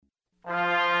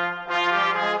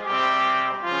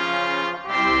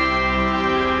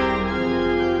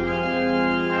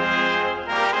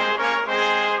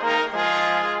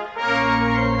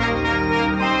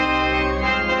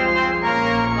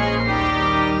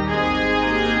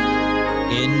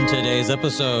In today's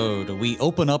episode, we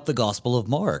open up the Gospel of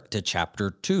Mark to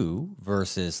chapter 2,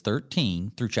 verses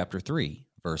 13 through chapter 3,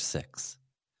 verse 6.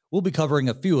 We'll be covering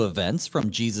a few events from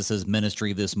Jesus'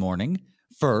 ministry this morning.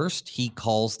 First, he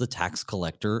calls the tax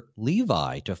collector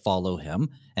Levi to follow him,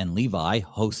 and Levi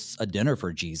hosts a dinner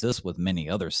for Jesus with many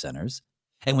other sinners.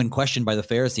 And when questioned by the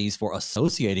Pharisees for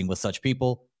associating with such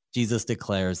people, Jesus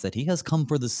declares that he has come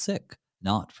for the sick,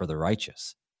 not for the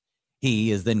righteous.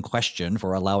 He is then questioned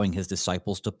for allowing his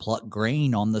disciples to pluck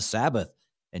grain on the Sabbath,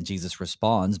 and Jesus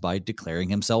responds by declaring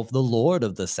himself the Lord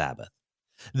of the Sabbath.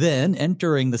 Then,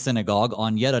 entering the synagogue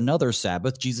on yet another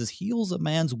Sabbath, Jesus heals a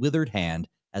man's withered hand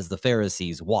as the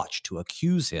Pharisees watch to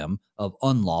accuse him of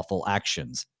unlawful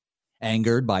actions.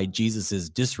 Angered by Jesus'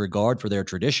 disregard for their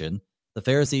tradition, the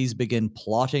Pharisees begin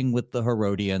plotting with the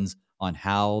Herodians on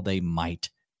how they might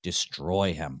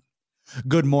destroy him.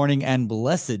 Good morning and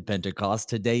blessed Pentecost.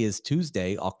 Today is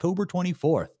Tuesday, October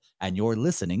 24th, and you're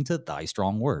listening to Thy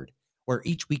Strong Word, where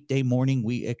each weekday morning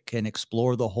we can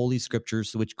explore the Holy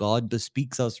Scriptures to which God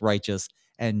bespeaks us righteous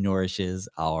and nourishes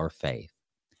our faith.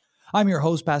 I'm your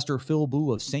host, Pastor Phil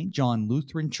Boo of St. John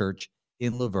Lutheran Church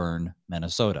in Laverne,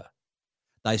 Minnesota.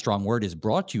 Thy Strong Word is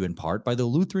brought to you in part by the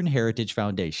Lutheran Heritage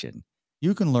Foundation.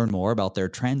 You can learn more about their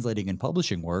translating and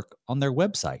publishing work on their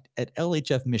website at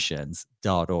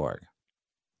lhfmissions.org.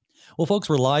 Well, folks,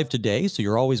 we're live today, so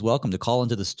you're always welcome to call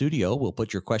into the studio. We'll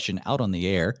put your question out on the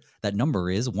air. That number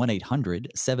is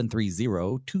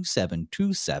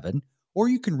 1-800-730-2727, or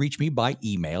you can reach me by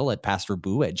email at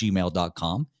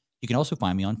pastorboo@gmail.com. You can also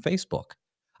find me on Facebook.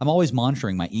 I'm always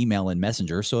monitoring my email and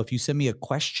messenger, so if you send me a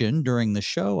question during the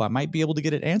show, I might be able to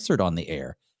get it answered on the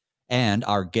air. And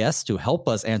our guest to help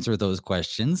us answer those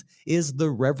questions is the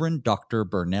Reverend Dr.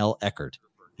 Bernell Eckert.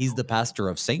 He's the pastor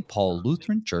of St. Paul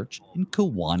Lutheran Church in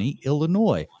Kewanee,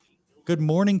 Illinois. Good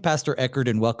morning, Pastor Eckert,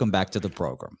 and welcome back to the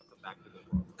program.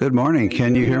 Good morning.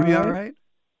 Can you hear me all right?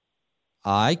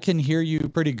 I can hear you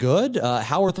pretty good.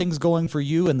 How are things going for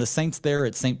you and the saints there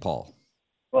at St. Paul?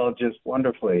 Well, just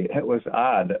wonderfully. It was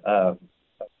odd. A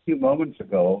few moments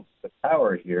ago, the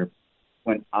power here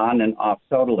went on and off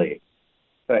totally.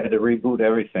 So I had to reboot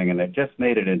everything, and I just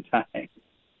made it in time.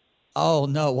 Oh,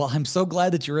 no. Well, I'm so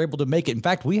glad that you're able to make it. In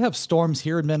fact, we have storms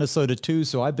here in Minnesota, too,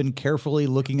 so I've been carefully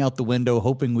looking out the window,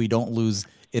 hoping we don't lose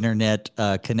internet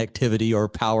connectivity or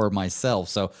power myself.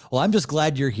 So, well, I'm just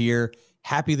glad you're here.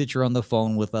 Happy that you're on the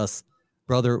phone with us.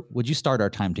 Brother, would you start our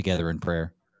time together in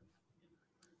prayer?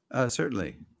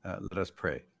 Certainly. Let us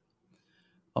pray.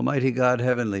 Almighty God,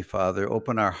 Heavenly Father,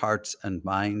 open our hearts and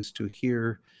minds to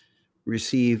hear,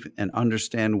 receive, and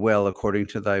understand well according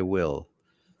to thy will,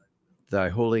 thy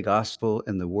holy gospel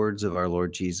and the words of our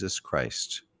Lord Jesus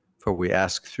Christ. For we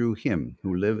ask through him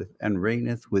who liveth and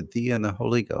reigneth with thee and the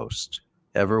Holy Ghost,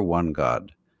 ever one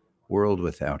God, world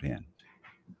without end.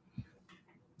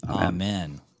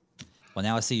 Amen. Well,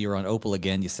 now I see you're on Opal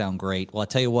again. You sound great. Well, I'll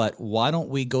tell you what, why don't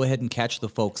we go ahead and catch the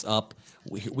folks up?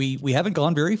 We haven't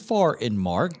gone very far in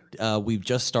Mark. We've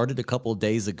just started a couple of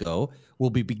days ago. We'll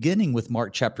be beginning with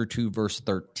Mark chapter 2, verse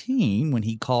 13, when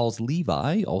he calls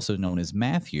Levi, also known as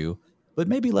Matthew, but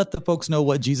maybe let the folks know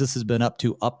what Jesus has been up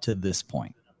to this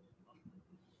point.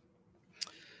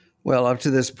 Well, up to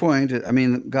this point, I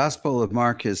mean, the Gospel of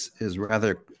Mark is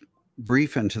rather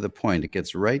brief and to the point. It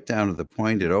gets right down to the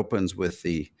point. It opens with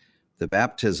the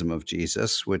baptism of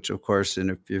Jesus, which, of course,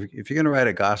 and if you're going to write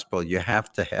a gospel, you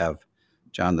have to have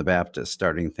John the Baptist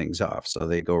starting things off. So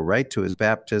they go right to his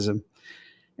baptism,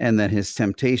 and then his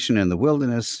temptation in the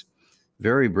wilderness,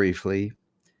 very briefly.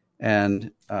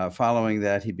 And following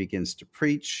that, he begins to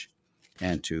preach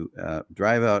and to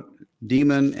drive out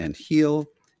demon and heal.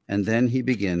 And then he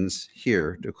begins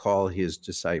here to call his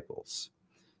disciples.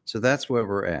 So that's where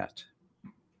we're at.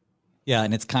 Yeah,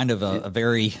 and it's kind of a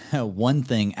very one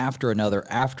thing after another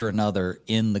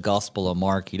in the Gospel of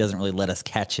Mark. He doesn't really let us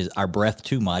catch our breath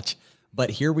too much.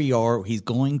 But here we are. He's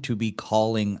going to be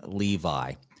calling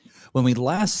Levi. When we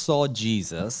last saw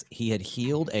Jesus, he had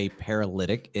healed a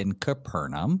paralytic in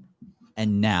Capernaum.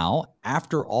 And now,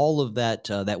 after all of that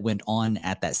that went on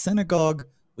at that synagogue,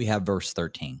 we have verse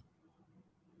 13.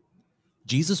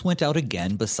 Jesus went out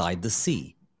again beside the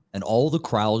sea, and all the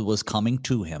crowd was coming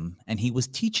to him, and he was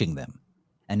teaching them.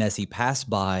 And as he passed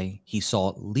by, he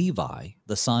saw Levi,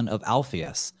 the son of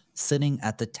Alphaeus, sitting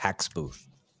at the tax booth.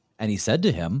 And he said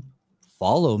to him,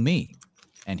 "Follow me."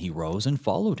 And he rose and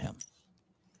followed him.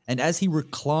 And as he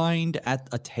reclined at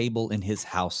a table in his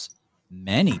house,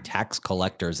 many tax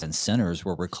collectors and sinners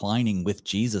were reclining with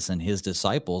Jesus and his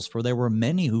disciples, for there were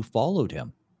many who followed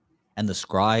him. And the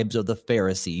scribes of the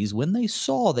Pharisees, when they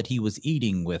saw that he was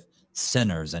eating with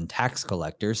sinners and tax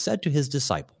collectors, said to his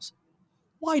disciples,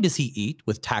 Why does he eat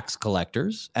with tax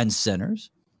collectors and sinners?"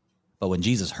 But when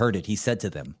Jesus heard it, he said to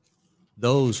them,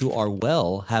 "Those who are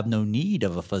well have no need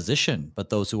of a physician, but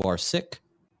those who are sick.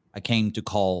 I came to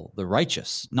call the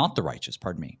righteous, not the righteous,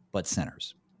 pardon me, but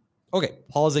sinners." Okay,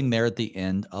 pausing there at the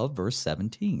end of verse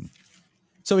 17.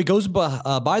 So he goes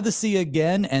by the sea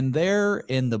again, and there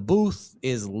in the booth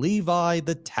is Levi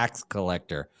the tax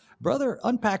collector. Brother,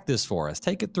 unpack this for us.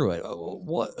 Take it through it.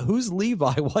 Who's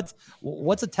Levi?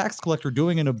 What's a tax collector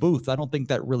doing in a booth? I don't think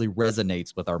that really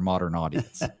resonates with our modern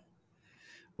audience.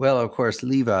 Well, of course,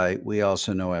 Levi, we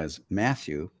also know as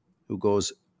Matthew, who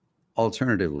goes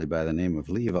alternatively by the name of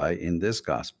Levi in this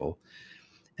gospel.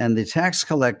 And the tax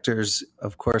collectors,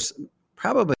 of course,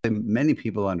 probably many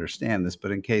people understand this,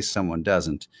 but in case someone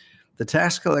doesn't, the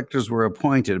tax collectors were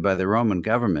appointed by the Roman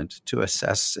government to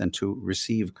assess and to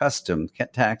receive custom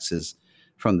taxes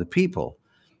from the people.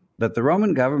 But the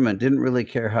Roman government didn't really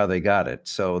care how they got it,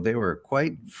 so they were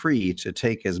quite free to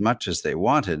take as much as they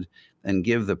wanted and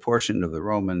give the portion of the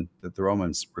Roman that the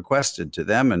Romans requested to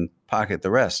them and pocket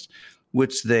the rest,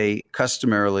 which they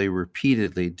customarily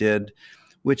repeatedly did,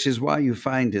 which is why you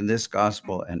find in this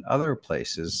gospel and other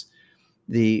places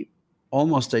the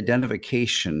almost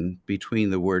identification between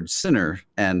the word sinner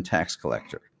and tax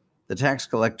collector. The tax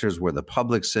collectors were the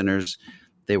public sinners.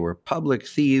 They were public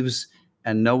thieves,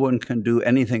 and no one can do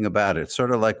anything about it.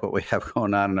 Sort of like what we have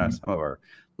going on in some of our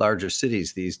larger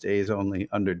cities these days, only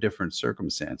under different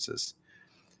circumstances.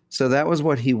 So that was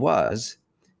what he was.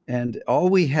 And all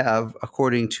we have,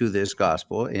 according to this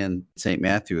gospel in St.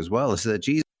 Matthew as well, is that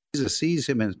Jesus sees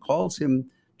him and calls him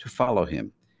to follow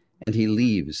him. And he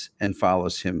leaves and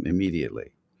follows him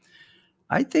immediately.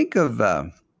 I think of,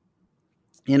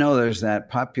 there's that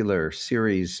popular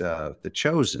series, The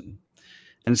Chosen,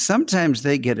 and sometimes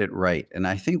they get it right. And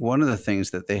I think one of the things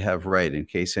that they have right, in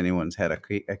case anyone's had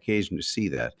occasion to see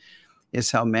that, is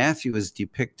how Matthew is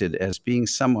depicted as being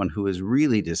someone who is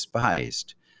really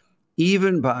despised,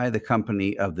 even by the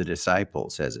company of the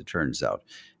disciples, as it turns out.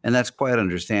 And that's quite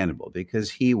understandable because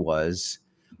he was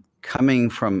coming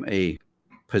from a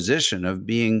position of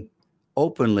being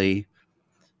openly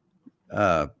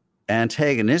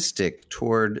antagonistic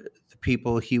toward the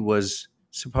people he was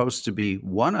supposed to be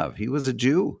one of. He was a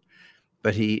Jew,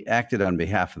 but he acted on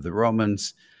behalf of the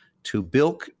Romans to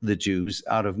bilk the Jews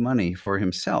out of money for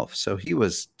himself. So he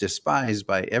was despised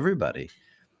by everybody.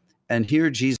 And here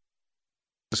Jesus,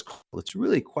 it's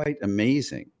really quite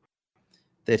amazing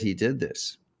that he did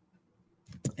this.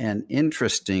 And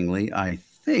interestingly, I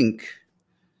think,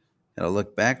 I'll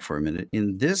look back for a minute,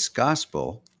 in this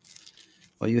gospel,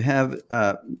 well, you have,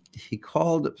 he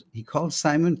called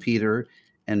Simon Peter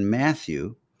and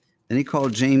Matthew, then he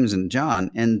called James and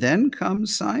John, and then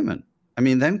comes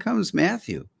then comes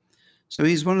Matthew. So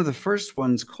he's one of the first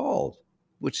ones called,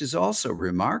 which is also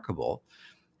remarkable.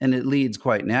 And it leads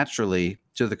quite naturally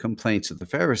to the complaints of the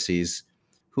Pharisees,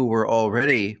 who were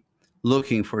already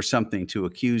looking for something to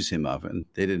accuse him of, and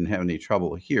they didn't have any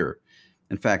trouble here.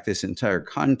 In fact, this entire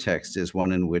context is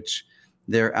one in which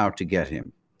they're out to get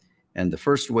him. And the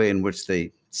first way in which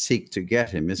they seek to get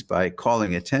him is by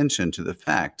calling attention to the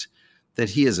fact that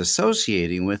he is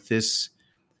associating with this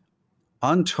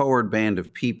untoward band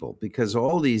of people, because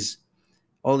all these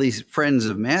friends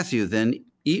of Matthew then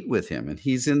eat with him, and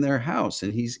he's in their house,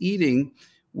 and he's eating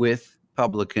with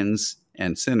publicans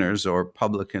and sinners, or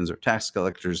publicans or tax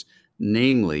collectors,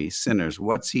 namely sinners.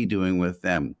 What's he doing with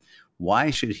them?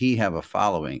 Why should he have a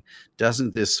following?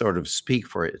 Doesn't this sort of speak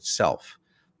for itself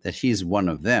that he's one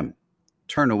of them?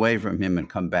 Turn away from him and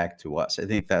come back to us. I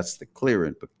think that's the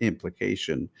clear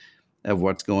implication of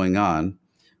what's going on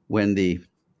when the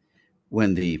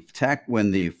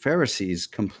Pharisees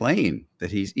complain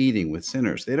that he's eating with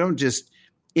sinners. They don't just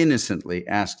innocently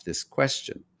ask this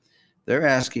question. They're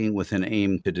asking with an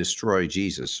aim to destroy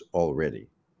Jesus already.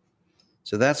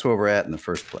 So that's where we're at in the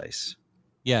first place.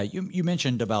 Yeah, you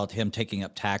mentioned about him taking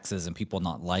up taxes and people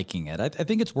not liking it. I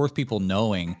think it's worth people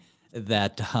knowing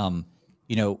that,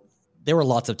 there were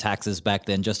lots of taxes back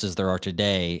then, just as there are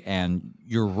today. And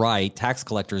you're right, tax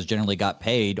collectors generally got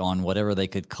paid on whatever they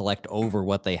could collect over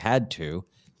what they had to.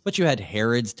 But you had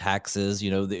Herod's taxes.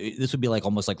 This would be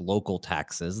almost like local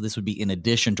taxes. This would be in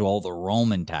addition to all the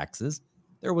Roman taxes.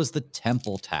 There was the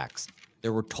temple tax.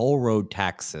 There were toll road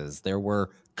taxes. There were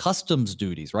customs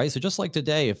duties, right? So just like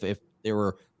today, if there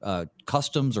were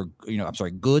customs or,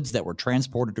 goods that were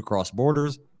transported across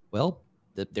borders, well,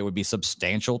 there would be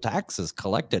substantial taxes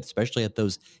collected, especially at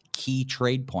those key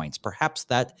trade points. Perhaps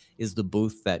that is the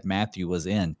booth that Matthew was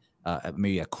in,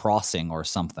 maybe a crossing or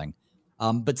something.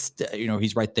 But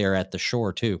he's right there at the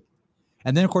shore too.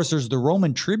 And then, of course, there's the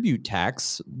Roman tribute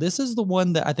tax. This is the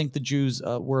one that I think the Jews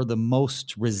were the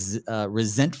most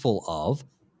resentful of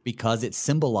because it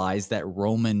symbolized that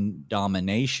Roman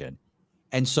domination.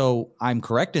 And so I'm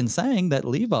correct in saying that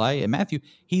Levi and Matthew,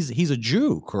 he's a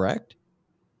Jew, correct?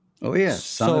 Oh, yes.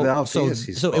 Son of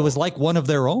Alphaeus. So it was like one of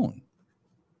their own.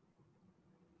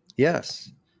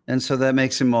 Yes. And so that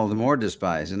makes him all the more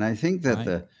despised. And I think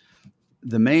that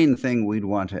the main thing we'd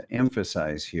want to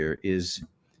emphasize here is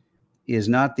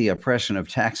not the oppression of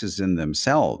taxes in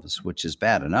themselves, which is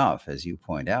bad enough, as you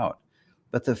point out,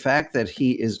 but the fact that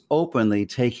he is openly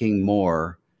taking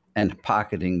more and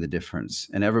pocketing the difference,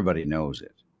 and everybody knows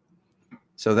it.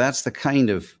 So that's the kind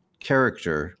of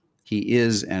character he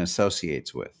is and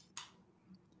associates with. I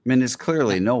mean, it's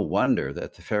clearly no wonder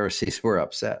that the Pharisees were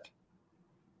upset.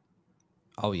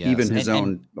 Oh, yes. Even his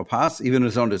own apostles, even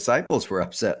his own disciples were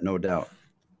upset, no doubt.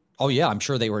 Oh, yeah, I'm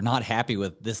sure they were not happy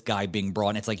with this guy being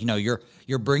brought in. It's like,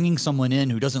 you're bringing someone in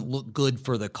who doesn't look good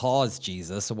for the cause,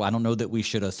 Jesus. So I don't know that we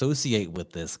should associate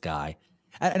with this guy.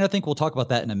 And I think we'll talk about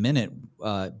that in a minute.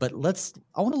 But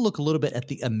I want to look a little bit at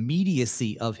the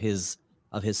immediacy of his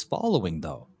following,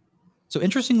 though. So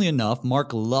interestingly enough,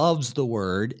 Mark loves the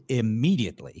word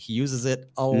immediately. He uses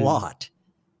it a lot.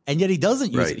 And yet he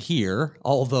doesn't use it here,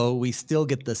 although we still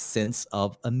get the sense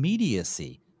of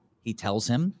immediacy. He tells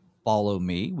him, follow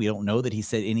me. We don't know that he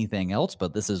said anything else,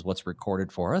 but this is what's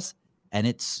recorded for us. And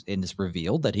it's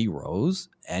revealed that he rose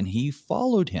and he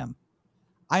followed him.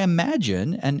 I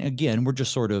imagine, and again, we're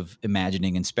just sort of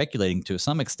imagining and speculating to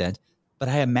some extent, but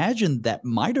I imagine that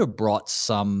might have brought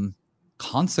some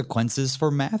consequences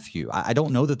for Matthew. I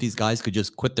don't know that these guys could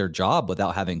just quit their job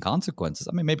without having consequences.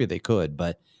 I mean, maybe they could,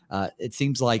 but it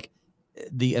seems like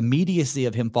the immediacy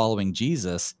of him following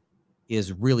Jesus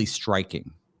is really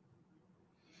striking.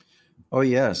 Oh,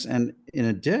 yes. And in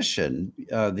addition,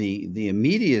 the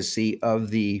immediacy of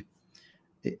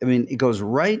it goes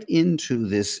right into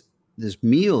this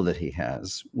meal that he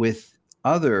has with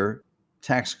other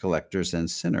tax collectors and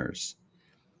sinners.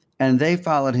 And they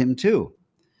followed him too.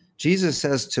 Jesus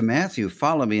says to Matthew,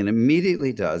 follow me, and immediately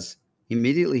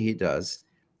he does.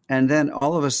 And then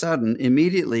all of a sudden,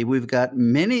 immediately, we've got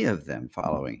many of them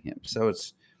following him. So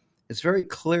it's very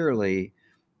clearly,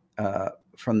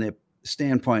 from the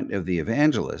standpoint of the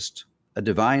evangelist, a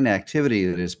divine activity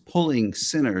that is pulling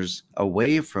sinners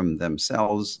away from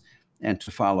themselves and to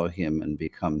follow him and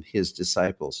become his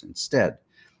disciples instead,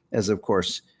 as of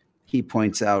course he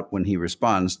points out when he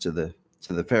responds to the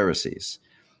Pharisees.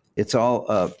 It's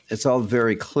all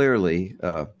very clearly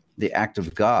the act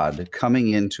of God coming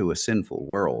into a sinful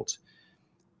world,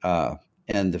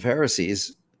 and the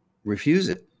Pharisees refuse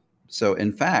it. So,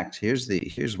 in fact,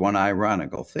 here's one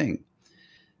ironical thing: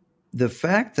 the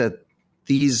fact that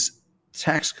these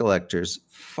tax collectors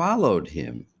followed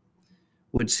him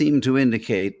would seem to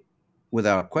indicate,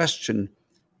 without question,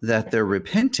 that they're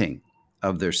repenting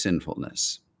of their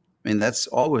sinfulness. I mean, that's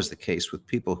always the case with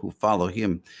people who follow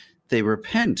him. They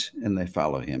repent and they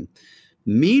follow him.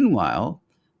 Meanwhile,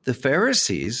 the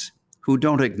Pharisees, who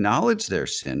don't acknowledge their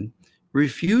sin,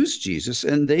 refuse Jesus,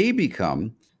 and they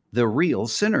become the real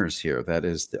sinners here. That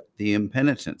is, the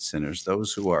impenitent sinners,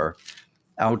 those who are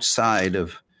outside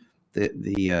of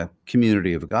the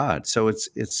community of God. So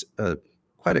it's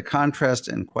quite a contrast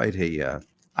and quite a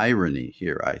irony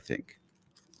here, I think.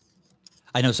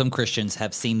 I know some Christians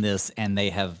have seen this, and they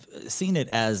have seen it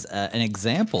as an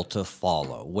example to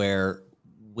follow, where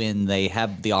when they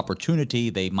have the opportunity,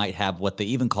 they might have what they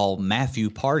even call Matthew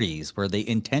parties, where they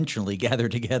intentionally gather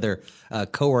together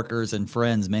coworkers and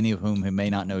friends, many of whom who may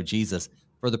not know Jesus,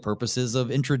 for the purposes of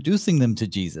introducing them to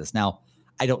Jesus. Now,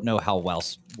 I don't know how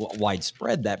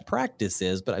widespread that practice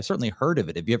is, but I've certainly heard of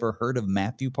it. Have you ever heard of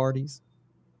Matthew parties?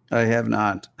 I have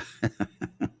not.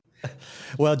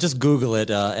 Well, just Google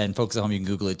it, and folks at home, you can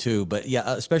Google it too. But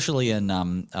yeah, especially in,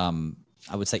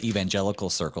 I would say, evangelical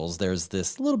circles, there's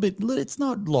this little bit, it's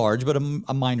not large, but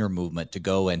a minor movement to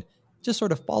go and just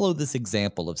sort of follow this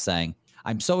example of saying,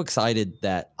 I'm so excited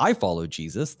that I follow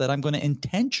Jesus that I'm going to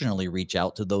intentionally reach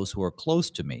out to those who are close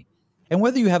to me. And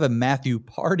whether you have a Matthew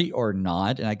party or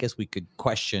not, and I guess we could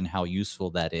question how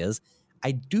useful that is,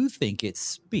 I do think it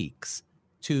speaks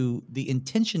to the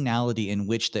intentionality in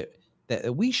which that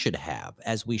we should have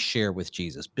as we share with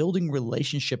Jesus, building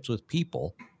relationships with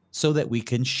people so that we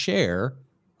can share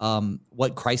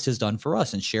what Christ has done for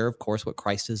us and share, of course, what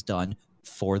Christ has done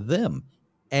for them.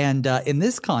 And in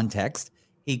this context,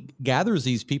 he gathers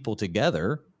these people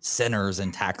together, sinners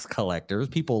and tax collectors,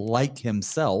 people like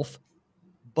himself.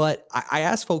 But I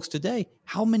ask folks today,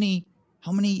 how many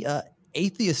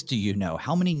atheists do you know?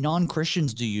 How many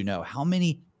non-Christians do you know? How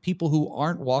many people who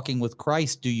aren't walking with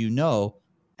Christ do you know?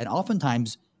 And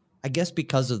oftentimes, I guess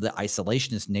because of the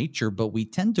isolationist nature, but we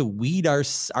tend to weed our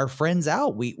friends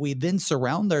out. We then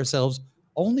surround ourselves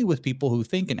only with people who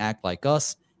think and act like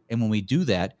us. And when we do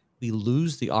that, we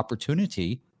lose the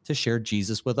opportunity to share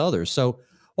Jesus with others. So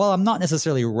while I'm not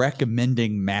necessarily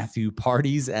recommending Matthew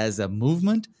parties as a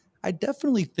movement, I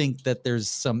definitely think that there's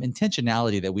some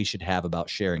intentionality that we should have about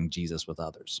sharing Jesus with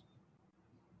others.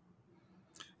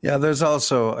 Yeah, there's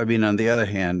also, I mean, on the other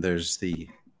hand, there's the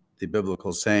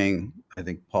biblical saying, I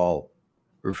think Paul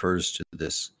refers to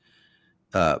this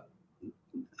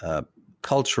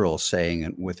cultural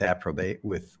saying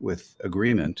with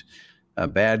agreement,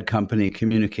 bad company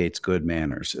communicates good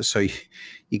manners. So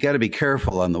you got to be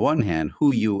careful on the one hand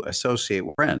who you associate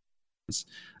with friends.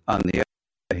 On the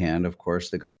other hand, of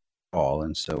course, the all,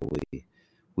 and so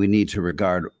we need to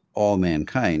regard all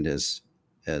mankind as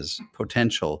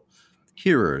potential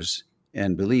hearers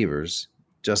and believers,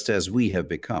 just as we have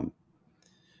become.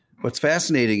 What's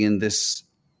fascinating in this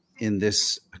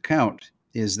account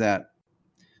is that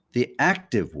the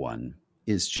active one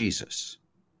is Jesus.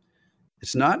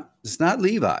 It's not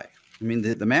Levi. I mean,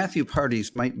 the Matthew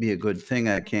parties might be a good thing.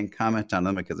 I can't comment on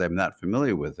them because I'm not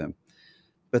familiar with them.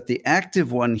 But the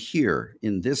active one here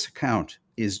in this account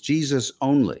is Jesus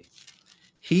only.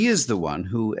 He is the one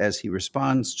who, as he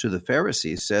responds to the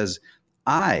Pharisees, says,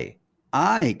 I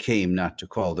came not to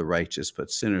call the righteous, but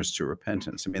sinners to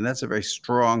repentance. I mean, that's a very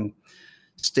strong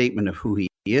statement of who he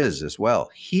is as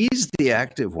well. He's the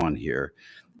active one here,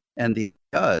 and the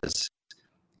does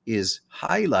is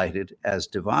highlighted as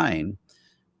divine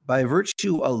by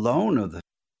virtue alone of the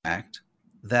fact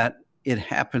that it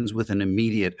happens with an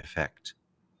immediate effect.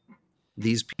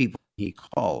 These people he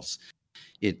calls,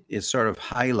 it sort of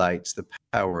highlights the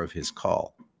power of his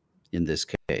call in this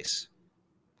case.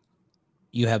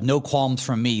 You have no qualms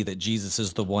from me that Jesus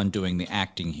is the one doing the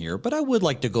acting here, but I would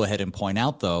like to go ahead and point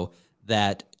out, though,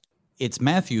 that it's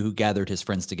Matthew who gathered his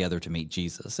friends together to meet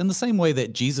Jesus. In the same way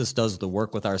that Jesus does the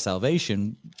work with our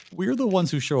salvation, we're the ones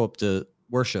who show up to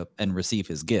worship and receive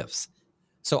his gifts.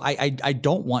 So I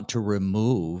don't want to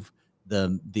remove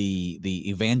the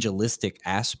evangelistic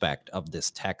aspect of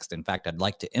this text. In fact, I'd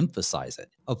like to emphasize it.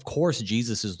 Of course,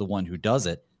 Jesus is the one who does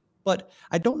it, but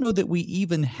I don't know that we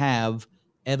even have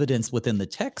evidence within the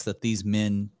text that these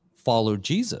men followed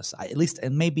Jesus. At least,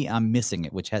 and maybe I'm missing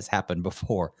it, which has happened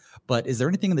before. But is there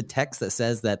anything in the text that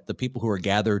says that the people who were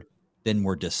gathered then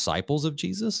were disciples of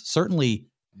Jesus? Certainly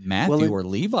Matthew or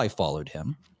Levi followed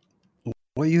him.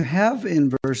 Well, you have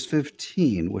in verse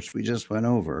 15, which we just went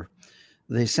over,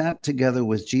 they sat together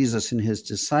with Jesus and his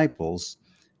disciples,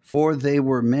 for they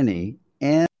were many,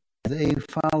 and they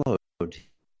followed.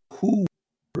 Who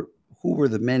were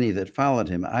the many that followed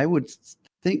him? I would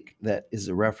think that is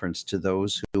a reference to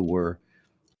those who were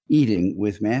eating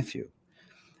with Matthew.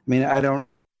 I mean, I don't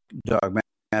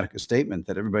dogmatic a statement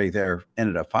that everybody there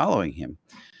ended up following him,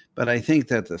 but I think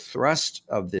that the thrust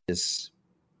of this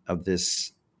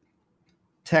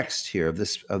text here,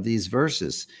 of these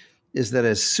verses, is that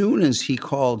as soon as he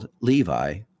called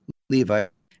Levi,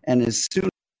 and as soon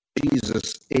as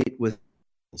Jesus ate with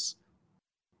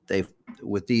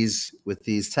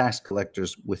these tax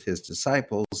collectors with his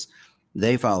disciples,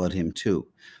 they followed him too.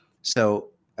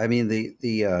 So I mean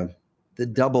the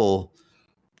double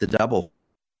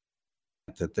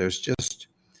that there's just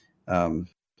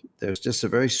a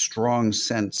very strong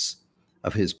sense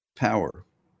of his power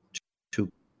to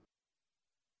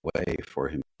way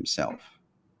for himself,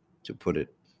 to put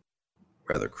it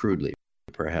rather crudely,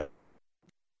 perhaps.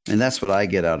 And that's what I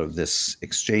get out of this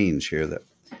exchange here.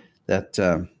 That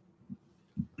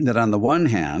on the one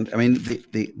hand, I mean,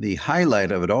 the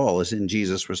highlight of it all is in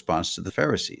Jesus' response to the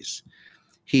Pharisees.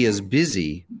 He is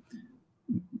busy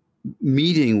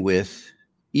eating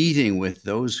with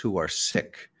those who are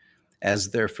sick as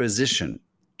their physician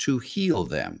to heal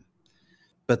them.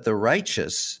 But the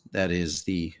righteous, that is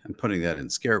I'm putting that in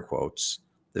scare quotes,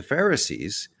 the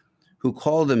Pharisees, who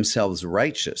call themselves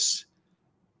righteous,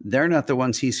 they're not the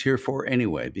ones he's here for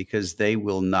anyway, because they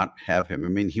will not have him. I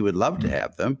mean, he would love to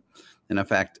have them. And in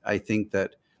fact, I think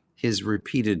that his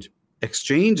repeated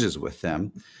exchanges with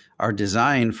them are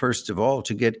designed, first of all,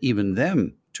 to get even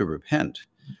them to repent.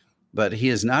 But he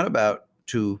is not about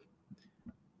to,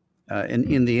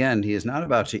 in the end, he is not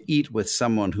about to eat with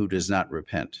someone who does not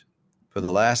repent. In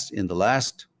the last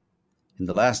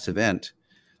event,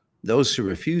 those who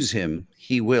refuse him,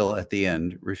 he will at the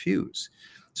end refuse.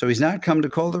 So he's not come to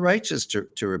call the righteous to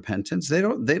repentance.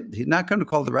 He's not come to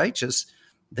call the righteous.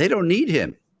 They don't need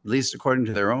him, at least according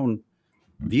to their own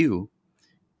view.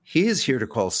 He is here to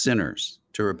call sinners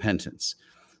to repentance.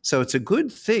 So it's a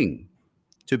good thing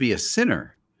to be a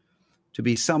sinner, to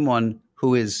be someone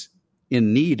who is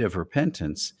in need of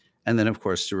repentance, and then, of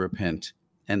course, to repent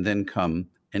and then come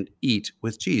and eat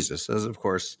with Jesus, as, of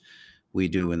course, we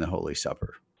do in the Holy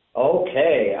Supper.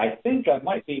 Okay, I think I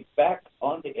might be back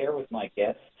on the air with my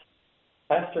guest.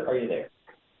 Pastor, are you there?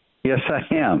 Yes,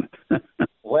 I am.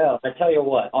 Well, I tell you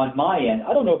what, on my end,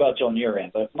 I don't know about you on your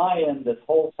end, but my end, this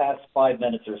whole past 5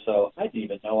 minutes or so, I didn't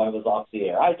even know I was off the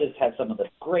air. I just had some of the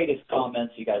greatest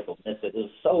comments. You guys will miss it. It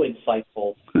was so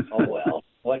insightful. Oh, well,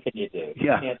 what can you do?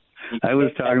 Yeah, I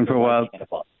was talking for a while.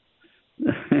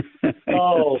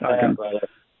 Oh, man, brother.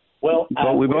 Well,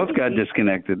 but we both got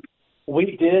disconnected. We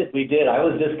did. I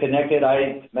was disconnected.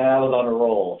 I was on a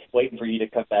roll, waiting for you to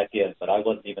come back in, but I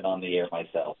wasn't even on the air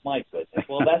myself. My goodness.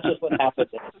 Well, that's just what happens.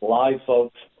 It's live,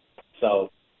 folks.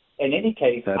 So, in any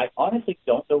case, I honestly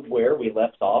don't know where we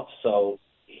left off, so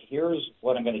here's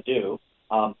what I'm going to do.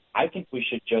 I think we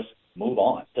should just move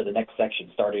on to the next section,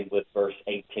 starting with verse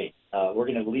 18. We're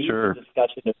going to leave the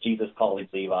discussion of Jesus calling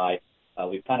Levi.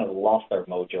 We've kind of lost our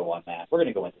mojo on that. We're going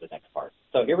to go into the next part.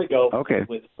 So here we go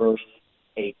with verse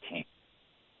 18.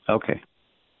 Okay.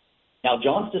 Now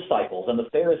John's disciples and the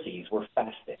Pharisees were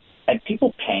fasting, and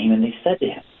people came and they said to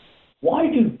him, "Why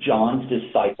do John's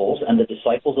disciples and the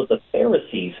disciples of the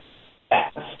Pharisees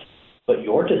fast, but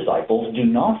your disciples do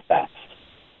not fast?"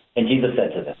 And Jesus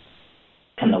said to them,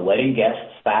 "Can the wedding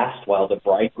guests fast while the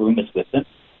bridegroom is with them?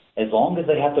 As long as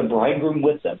they have the bridegroom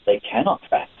with them, they cannot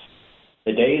fast.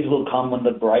 The days will come when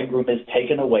the bridegroom is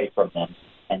taken away from them,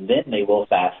 and then they will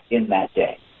fast in that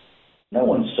day. No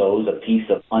one sews a piece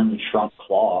of unshrunk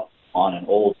cloth on an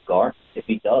old garment. If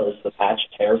he does, the patch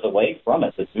tears away from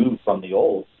it, the new from the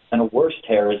old, and a worse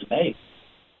tear is made.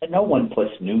 And no one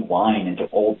puts new wine into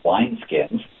old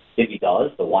wineskins. If he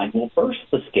does, the wine will burst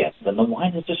the skins, and the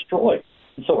wine is destroyed,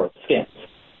 and so are the skins.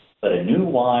 But a new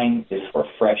wine is for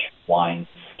fresh wine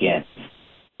skins."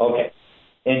 Okay,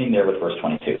 ending there with verse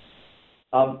 22.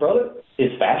 Brother,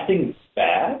 is fasting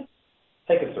bad?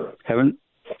 Take us through it.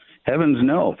 Heavens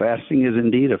no. Fasting is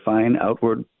indeed a fine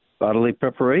outward bodily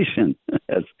preparation,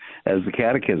 as the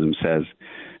Catechism says.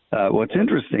 What's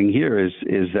interesting here is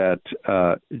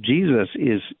that Jesus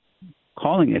is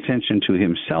calling attention to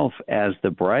himself as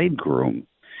the bridegroom.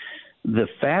 The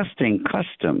fasting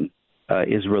custom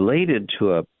is related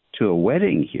to a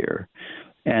wedding here,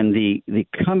 and the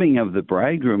coming of the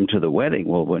bridegroom to the wedding.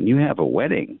 Well, when you have a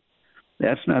wedding,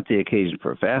 that's not the occasion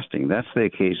for fasting. That's the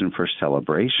occasion for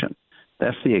celebration.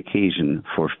 That's the occasion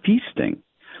for feasting.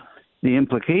 The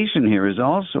implication here is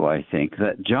also, I think,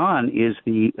 that John is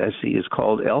as he is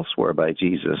called elsewhere by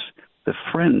Jesus, the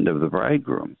friend of the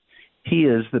bridegroom. He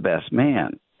is the best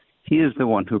man. He is the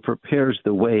one who prepares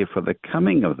the way for the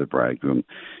coming of the bridegroom.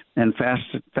 And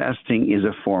fasting is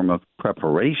a form of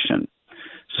preparation.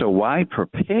 So why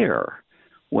prepare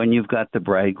when you've got the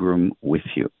bridegroom with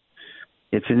you?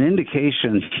 It's an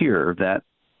indication here that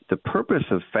the purpose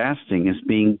of fasting is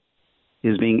being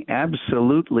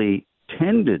absolutely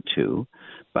tended to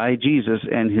by Jesus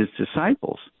and his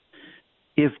disciples.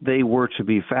 If they were to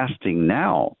be fasting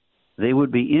now, they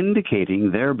would be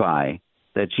indicating thereby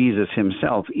that Jesus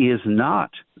himself is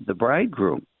not the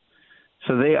bridegroom.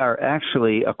 So they are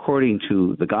actually, according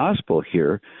to the gospel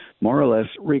here, more or less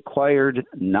required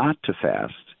not to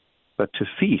fast, but to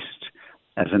feast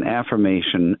as an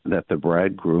affirmation that the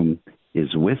bridegroom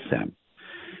is with them.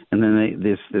 And then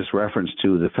this reference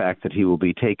to the fact that he will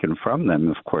be taken from them,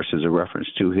 of course, is a reference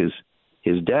to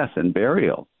his death and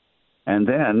burial. And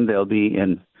then they'll be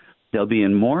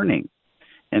in mourning.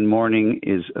 And mourning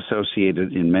is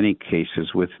associated in many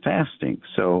cases with fasting.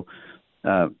 So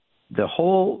the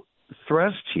whole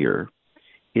thrust here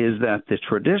is that the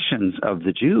traditions of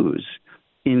the Jews,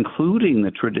 including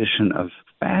the tradition of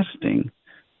fasting,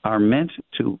 are meant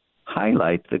to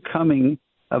highlight the coming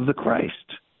of the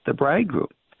Christ, the bridegroom.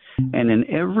 And at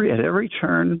every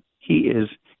turn, he is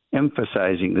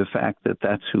emphasizing the fact that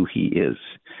that's who he is.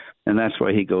 And that's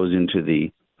why he goes into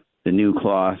the new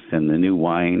cloth and the new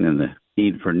wine and the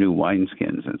need for new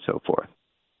wineskins and so forth.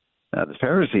 The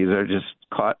Pharisees are just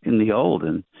caught in the old,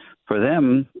 and for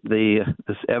them,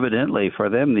 evidently for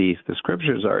them, the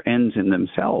scriptures are ends in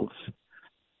themselves.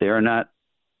 They are not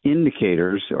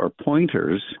indicators or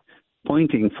pointers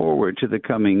pointing forward to the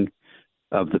coming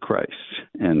of the Christ.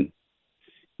 And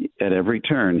at every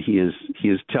turn, he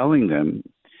is telling them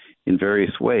in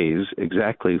various ways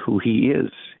exactly who he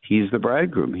is. He's the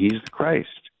bridegroom. He's the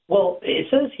Christ. Well, it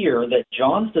says here that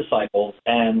John's disciples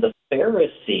and the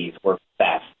Pharisees were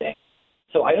fasting.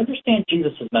 So I understand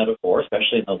Jesus' metaphor,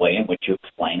 especially in the way in which you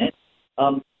explain it.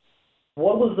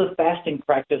 What was the fasting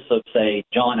practice of, say,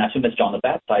 John, I assume it's John the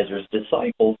Baptizer's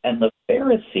disciples, and the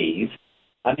Pharisees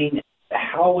I mean,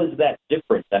 how is that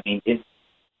different? I mean,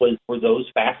 were those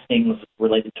fastings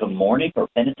related to mourning or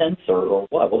penitence or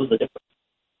what? What was the difference?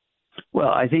 Well,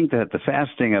 I think that the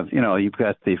fasting of, you've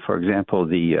got for example,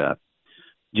 the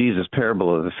Jesus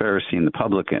parable of the Pharisee and the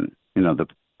publican. The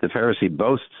Pharisee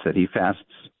boasts that he fasts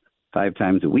 5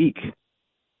 times a week.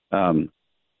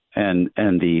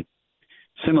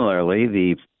 Similarly,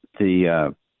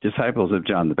 the disciples of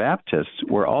John the Baptist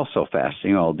were also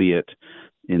fasting, albeit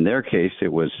in their case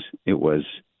it was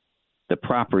the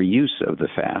proper use of the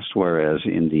fast, whereas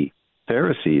in the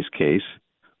Pharisees' case,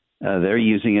 they're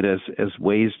using it as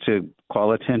ways to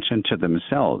call attention to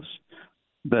themselves.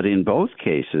 But in both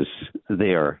cases,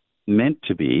 they are meant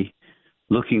to be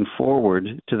looking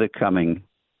forward to the coming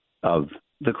of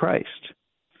the Christ.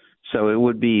 So it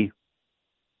would be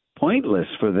pointless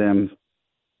for them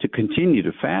to continue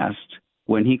to fast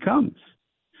when he comes.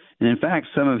 And in fact,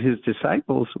 some of his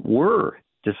disciples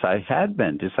had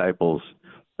been disciples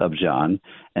of John,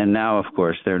 and now, of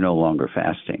course, they're no longer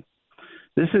fasting.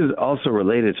 This is also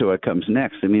related to what comes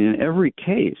next. I mean, in every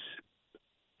case,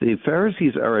 the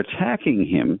Pharisees are attacking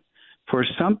him for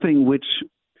something which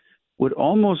would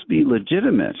almost be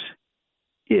legitimate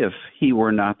if he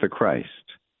were not the Christ.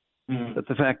 But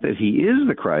the fact that he is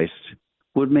the Christ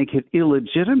would make it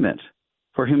illegitimate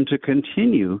for him to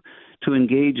continue to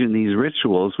engage in these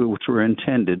rituals which were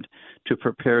intended to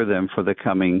prepare them for the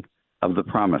coming of the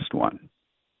promised one.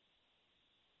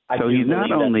 So he's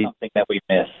not only something that we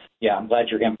miss. Yeah, I'm glad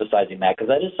you're emphasizing that, because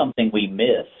that is something we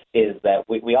miss, is that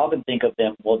we often think of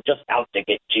them, just out to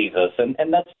get Jesus,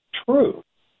 and that's true.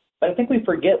 But I think we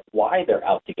forget why they're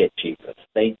out to get Jesus.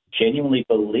 They genuinely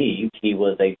believed he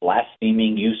was a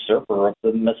blaspheming usurper of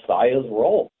the Messiah's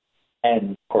role.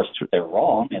 And, of course, they're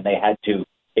wrong, and they had to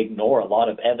ignore a lot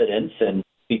of evidence and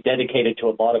be dedicated to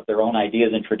a lot of their own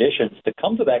ideas and traditions to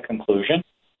come to that conclusion,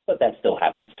 but that still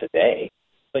happens today.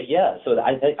 But, yeah, so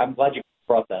I'm glad you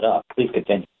brought that up. Please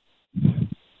continue.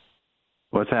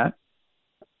 What's that?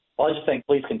 Well, I was just saying,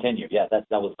 please continue. Yeah, that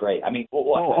was great. I mean,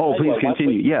 please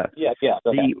continue. Yeah.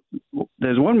 Okay.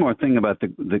 There's one more thing about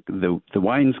the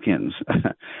wineskins.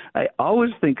 I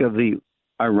always think of the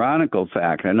ironical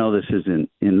fact. I know this is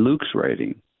in Luke's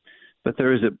writing, but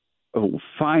there is a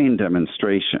fine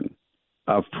demonstration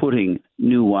of putting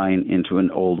new wine into an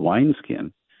old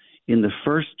wineskin in the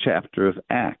first chapter of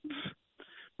Acts.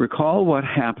 Recall what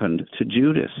happened to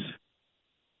Judas.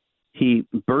 He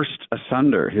burst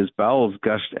asunder, his bowels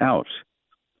gushed out.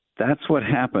 That's what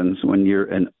happens when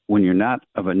you're not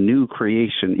of a new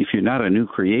creation. If you're not a new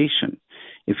creation,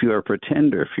 if you are a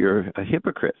pretender, if you're a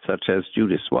hypocrite, such as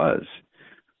Judas was,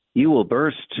 you will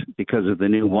burst because of the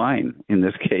new wine. In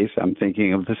this case, I'm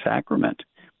thinking of the sacrament.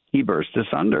 He burst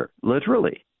asunder,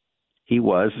 literally. He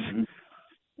was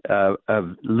a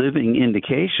living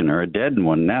indication, or a dead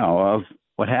one now, of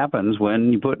what happens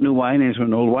when you put new wine into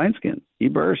an old wineskin. He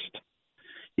burst.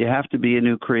 You have to be a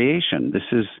new creation.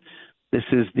 This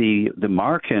is the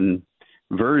Markan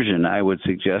version, I would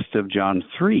suggest, of John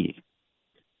 3.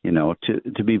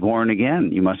 To be born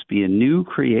again, you must be a new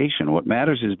creation. What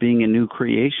matters is being a new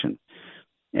creation.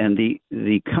 And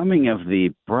the coming of the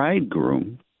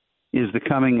bridegroom is the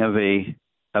coming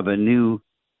of a new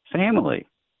family.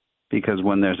 Because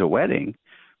when there's a wedding,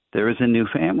 there is a new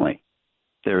family.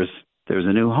 There's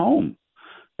a new home.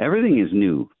 Everything is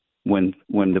new when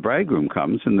the bridegroom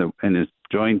comes and is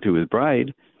joined to his bride.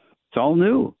 It's all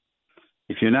new.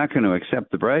 If you're not going to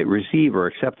receive or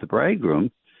accept the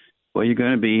bridegroom, well, you're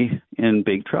going to be in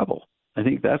big trouble. I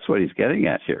think that's what he's getting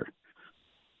at here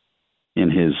in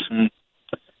his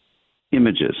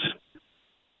images.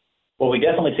 Well, we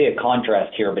definitely see a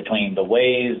contrast here between the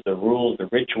ways, the rules, the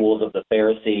rituals of the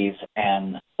Pharisees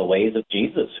and the ways of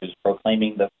Jesus, who's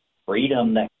proclaiming the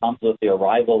freedom that comes with the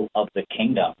arrival of the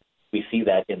kingdom. We see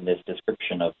that in this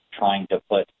description of trying to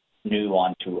put new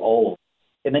onto old.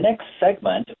 In the next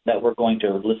segment that we're going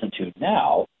to listen to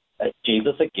now,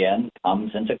 Jesus again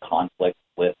comes into conflict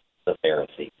with the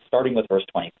Pharisees, starting with verse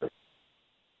 23.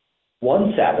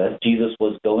 One Sabbath, Jesus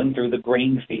was going through the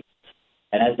grain fields,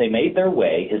 and as they made their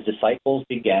way, his disciples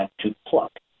began to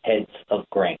pluck heads of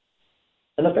grain.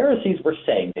 And the Pharisees were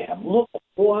saying to him, "Look,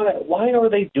 why are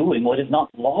they doing what is not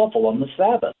lawful on the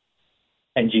Sabbath?"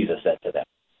 And Jesus said to them,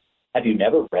 "Have you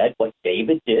never read what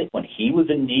David did when he was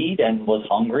in need and was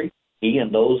hungry, he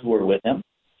and those who were with him?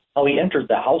 How he entered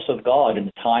the house of God in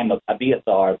the time of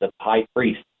Abiathar the high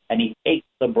priest, and he ate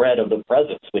the bread of the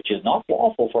presence, which is not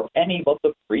lawful for any but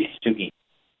the priests to eat,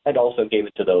 and also gave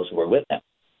it to those who were with him."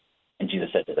 And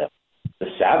Jesus said to them,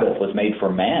 "The Sabbath was made for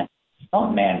man,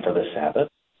 not man for the Sabbath.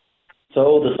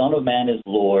 So the Son of Man is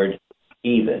Lord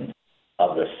even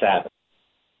of the Sabbath."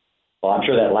 Well, I'm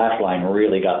sure that last line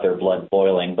really got their blood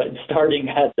boiling. But starting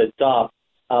at the top,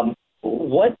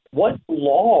 what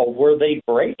law were they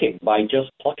breaking by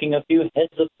just plucking a few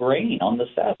heads of grain on the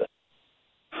Sabbath?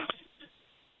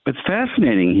 What's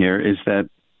fascinating here is that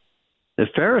the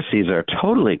Pharisees are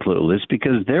totally clueless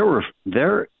because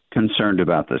they're concerned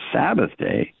about the Sabbath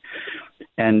day,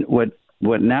 and what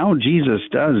now Jesus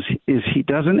does is he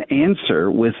doesn't answer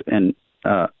with an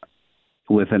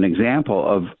example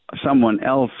of someone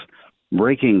else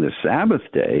breaking the Sabbath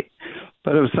day,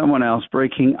 but of someone else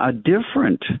breaking a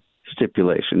different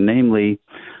stipulation, namely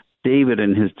David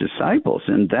and his disciples.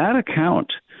 And that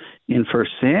account in 1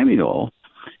 Samuel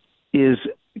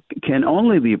can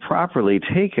only be properly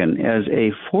taken as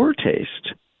a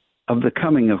foretaste of the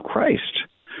coming of Christ,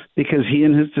 because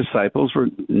David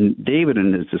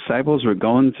and his disciples were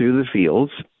going through the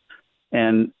fields,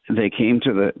 and they came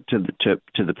to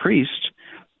the priest,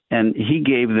 and he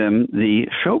gave them the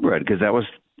showbread because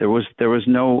there was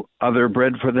no other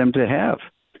bread for them to have.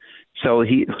 So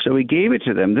he gave it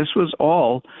to them. This was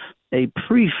all a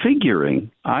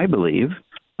prefiguring, I believe,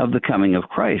 of the coming of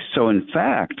Christ. So in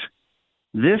fact,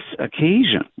 this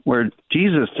occasion where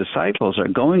Jesus' disciples are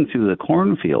going through the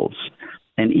cornfields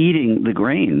and eating the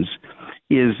grains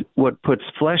is what puts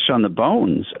flesh on the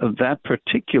bones of that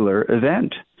particular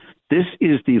event. This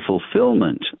is the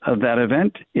fulfillment of that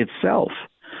event itself.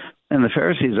 And the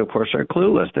Pharisees, of course, are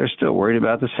clueless. They're still worried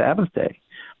about the Sabbath day.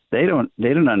 They don't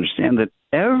understand that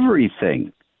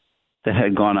everything that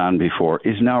had gone on before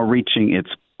is now reaching its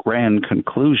grand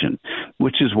conclusion,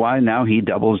 which is why now he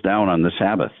doubles down on the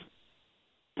Sabbath.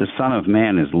 The Son of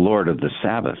Man is Lord of the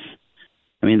Sabbath.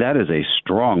 I mean, that is a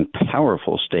strong,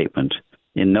 powerful statement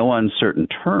in no uncertain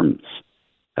terms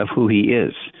of who he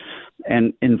is.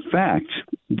 And in fact,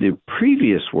 the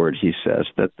previous word he says,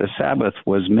 that the Sabbath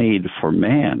was made for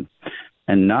man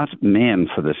and not man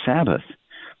for the Sabbath.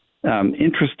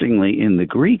 Interestingly, in the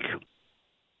Greek,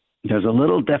 there's a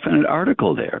little definite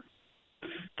article there.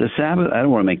 The Sabbath, I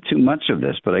don't want to make too much of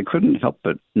this, but I couldn't help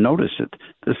but notice it.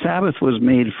 The Sabbath was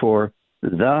made for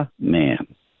the man,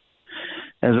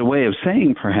 as a way of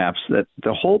saying perhaps that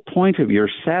the whole point of your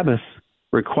Sabbath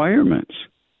requirements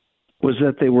was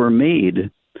that they were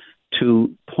made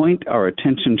to point our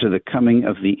attention to the coming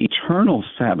of the eternal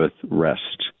Sabbath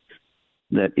rest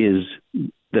that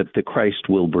the Christ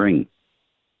will bring.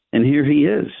 And here he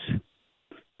is.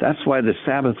 That's why the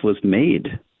Sabbath was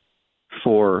made,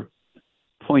 for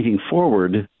pointing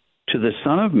forward to the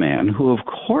Son of Man, who of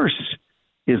course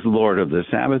is Lord of the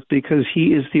Sabbath, because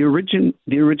he is the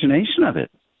origination of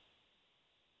it.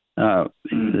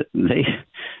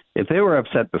 If they were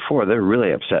upset before, they're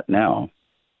really upset now,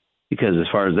 because as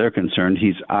far as they're concerned,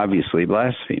 he's obviously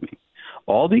blaspheming,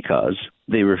 all because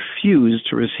they refused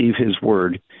to receive his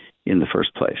word in the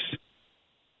first place.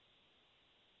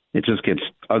 It just gets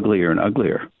uglier and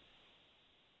uglier.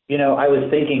 You know, I was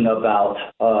thinking about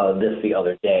this the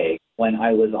other day when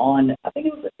I was on, I think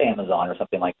it was Amazon or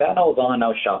something like that. I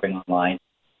was shopping online,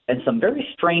 and some very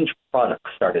strange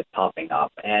products started popping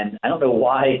up. And I don't know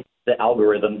why the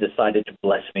algorithm decided to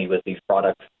bless me with these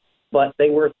products, but they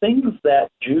were things that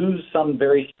Jews, some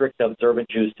very strict observant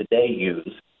Jews today,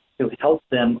 use to help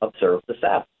them observe the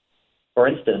Sabbath. For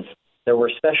instance, there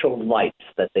were special lights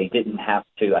that they didn't have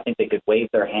to, I think they could wave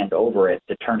their hand over it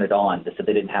to turn it on, so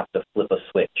they didn't have to flip a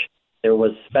switch. There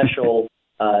was special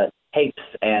tapes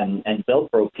and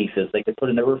Velcro pieces they could put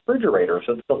in the refrigerator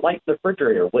so that the light in the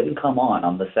refrigerator wouldn't come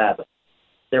on the Sabbath.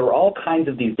 There were all kinds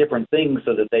of these different things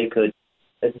so that they could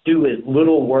do as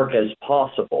little work as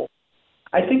possible.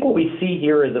 I think what we see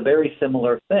here is a very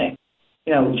similar thing.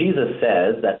 You know, Jesus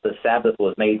says that the Sabbath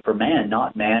was made for man,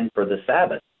 not man for the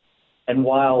Sabbath. And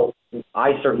while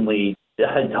I certainly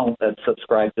don't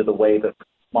subscribe to the way that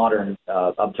modern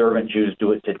observant Jews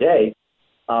do it today,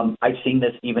 I've seen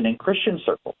this even in Christian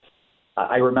circles.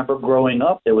 I remember growing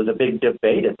up, there was a big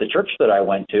debate at the church that I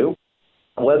went to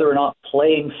whether or not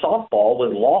playing softball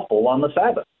was lawful on the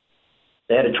Sabbath.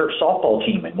 They had a church softball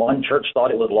team, and one church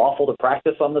thought it was lawful to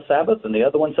practice on the Sabbath, and the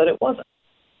other one said it wasn't.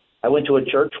 I went to a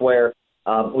church where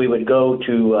we would go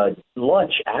to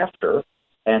lunch after,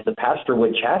 and the pastor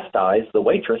would chastise the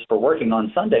waitress for working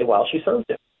on Sunday while she served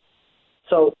him.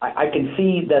 So I can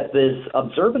see that this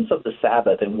observance of the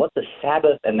Sabbath and what the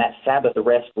Sabbath and that Sabbath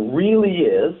rest really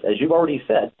is, as you've already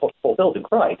said, fulfilled in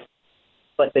Christ.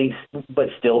 But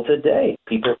still today,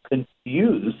 people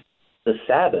confuse the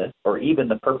Sabbath or even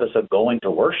the purpose of going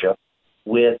to worship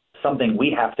with something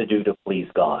we have to do to please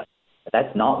God.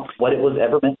 That's not what it was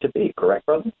ever meant to be, correct,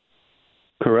 brother?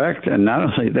 Correct. And not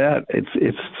only that,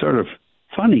 it's sort of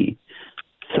funny.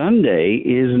 Sunday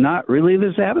is not really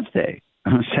the Sabbath day.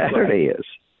 Saturday is.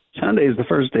 Sunday is the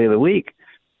first day of the week.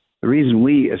 The reason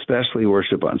we especially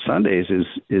worship on Sundays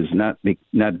is not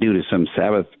due to some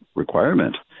Sabbath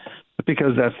requirement, but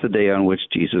because that's the day on which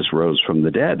Jesus rose from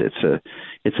the dead.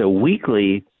 It's a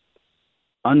weekly,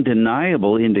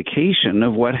 undeniable indication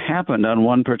of what happened on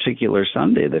one particular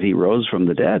Sunday, that he rose from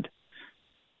the dead.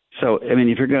 So, I mean,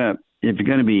 if you're going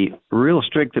to be real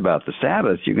strict about the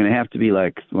Sabbath, you're going to have to be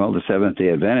like, well, the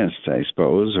Seventh-day Adventists, I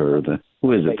suppose, or the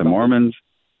Mormons,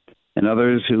 and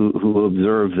others who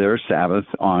observe their Sabbath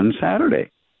on Saturday.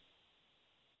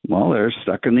 Well, they're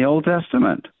stuck in the Old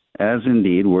Testament, as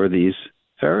indeed were these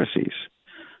Pharisees.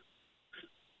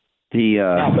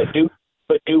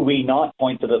 But do we not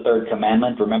point to the third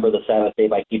commandment, remember the Sabbath day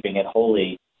by keeping it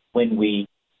holy, when we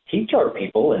teach our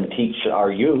people and teach our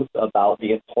youth about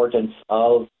the importance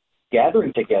of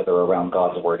gathering together around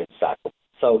God's word and sacrament?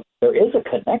 So there is a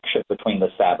connection between the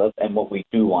Sabbath and what we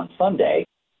do on Sunday.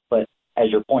 But as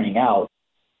you're pointing out,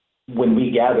 when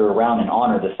we gather around and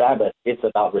honor the Sabbath, it's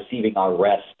about receiving our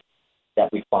rest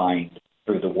that we find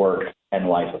through the work and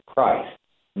life of Christ,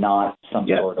 not some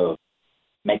sort of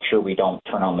make sure we don't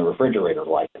turn on the refrigerator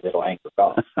light because it'll anger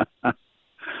God.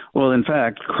 Well, in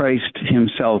fact, Christ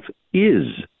himself is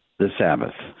the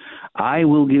Sabbath. I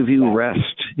will give you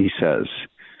rest, he says.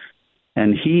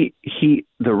 And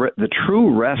the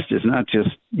true rest is not just,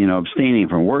 abstaining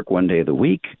from work one day of the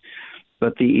week,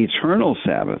 but the eternal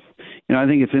Sabbath. I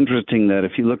think it's interesting that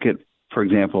if you look at, for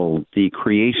example, the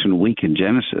creation week in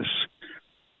Genesis,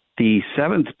 the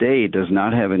seventh day does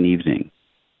not have an evening.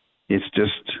 It's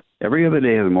just every other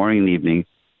day of the morning and evening,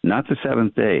 not the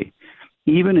seventh day.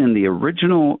 Even in the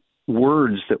original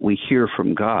words that we hear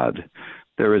from God,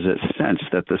 there is a sense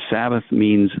that the Sabbath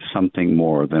means something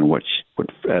more than what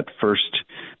at first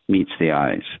meets the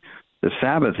eyes. The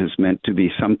Sabbath is meant to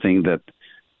be something that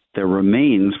there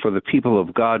remains for the people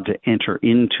of God to enter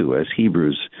into, as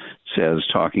Hebrews says,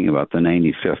 talking about the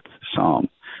 95th Psalm.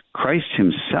 Christ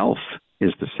himself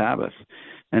is the Sabbath.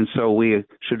 And so we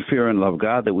should fear and love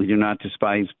God that we do not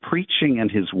despise preaching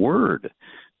and his word,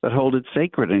 but hold it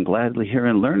sacred and gladly hear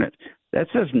and learn it. That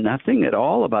says nothing at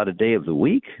all about a day of the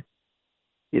week.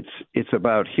 It's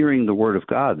about hearing the word of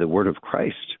God, the word of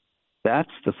Christ. That's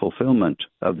the fulfillment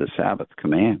of the Sabbath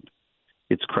command.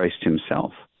 It's Christ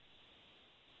himself.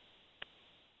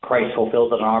 Christ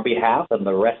fulfills it on our behalf, and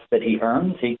the rest that he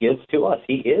earns, he gives to us.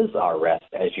 He is our rest,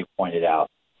 as you pointed out.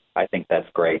 I think that's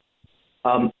great.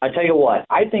 I tell you what,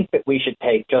 I think that we should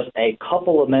take just a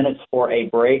couple of minutes for a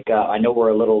break. I know we're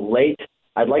a little late.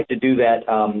 I'd like to do that,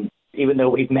 even though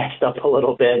we've messed up a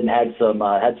little bit and had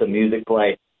some music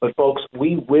play. But folks,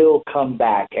 we will come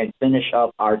back and finish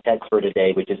up our text for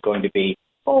today, which is going to be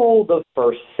the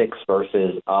first 6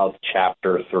 verses of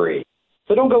chapter 3.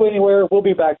 So don't go anywhere. We'll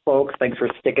be back, folks. Thanks for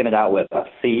sticking it out with us.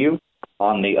 See you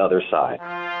on the other side.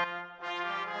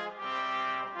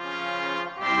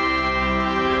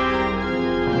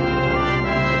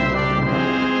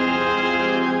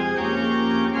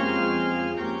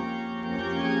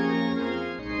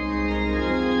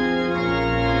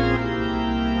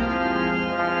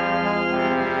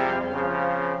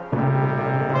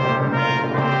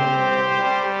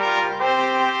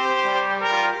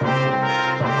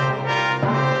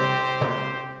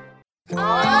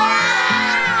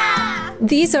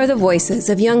 These are the voices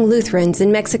of young Lutherans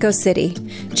in Mexico City,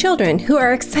 children who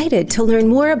are excited to learn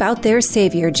more about their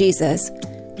Savior, Jesus.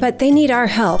 But they need our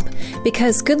help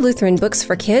because good Lutheran books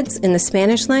for kids in the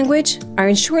Spanish language are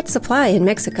in short supply in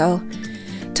Mexico.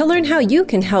 To learn how you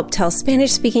can help tell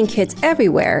Spanish-speaking kids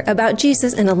everywhere about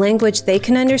Jesus in a language they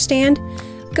can understand,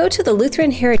 go to the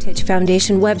Lutheran Heritage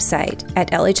Foundation website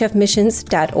at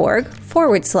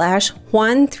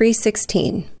lhfmissions.org/Juan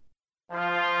 316.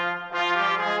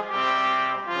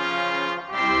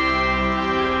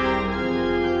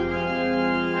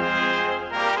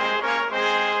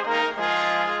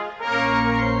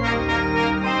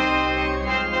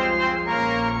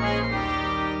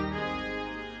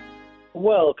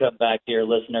 Welcome back, dear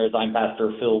listeners. I'm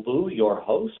Pastor Phil Boo, your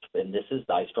host, and this is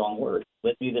Thy Strong Word.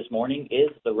 With me this morning is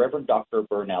the Reverend Dr.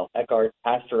 Bernell Eckhart,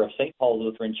 pastor of St. Paul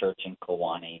Lutheran Church in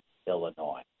Kewanee,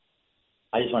 Illinois.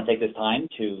 I just want to take this time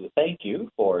to thank you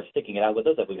for sticking it out with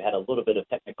us. We've had a little bit of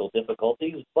technical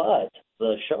difficulties, but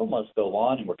the show must go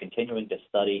on, and we're continuing to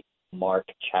study Mark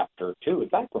chapter 2. In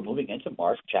fact, we're moving into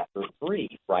Mark chapter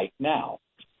 3 right now.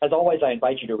 As always, I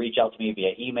invite you to reach out to me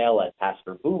via email at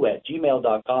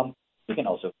pastorboo@gmail.com. You can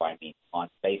also find me on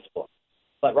Facebook.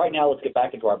 But right now, let's get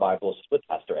back into our Bibles with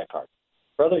Pastor Eckhart.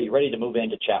 Brother, you ready to move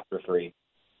into chapter 3?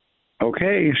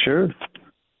 Okay, sure.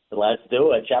 So let's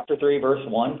do it. Chapter 3, verse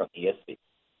 1 from ESV.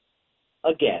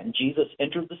 Again, Jesus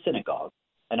entered the synagogue,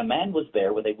 and a man was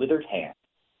there with a withered hand.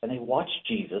 and they watched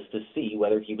Jesus to see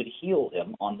whether he would heal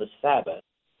him on the Sabbath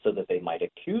so that they might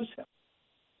accuse him.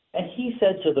 And he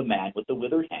said to the man with the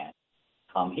withered hand,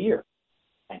 "Come here."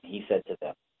 And he said to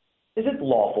them, "Is it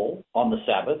lawful on the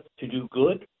Sabbath to do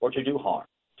good or to do harm,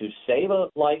 to save a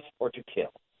life or to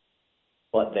kill?"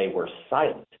 But they were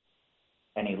silent.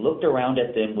 And he looked around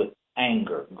at them with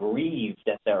anger, grieved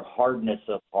at their hardness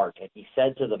of heart. And he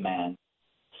said to the man,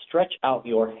 "Stretch out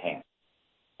your hand."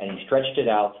 And he stretched it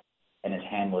out, and his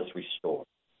hand was restored.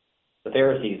 The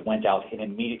Pharisees went out and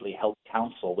immediately held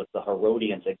counsel with the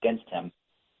Herodians against him,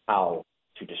 how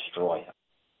to destroy him.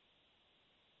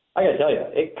 I got to tell you,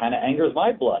 it kind of angers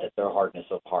my blood at their hardness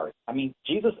of heart. I mean,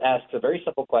 Jesus asks a very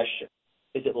simple question.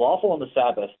 Is it lawful on the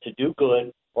Sabbath to do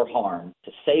good or harm,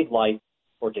 to save life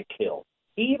or to kill?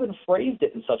 He even phrased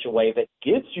it in such a way that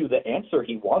gives you the answer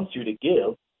he wants you to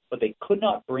give, but they could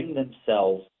not bring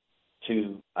themselves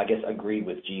to, I guess, agree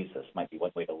with Jesus, might be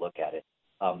one way to look at it.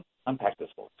 Unpack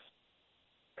this, folks.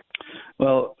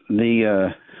 Well,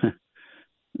 the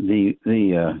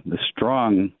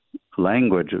strong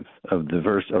language of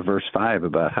verse 5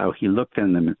 about how he looked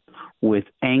at them with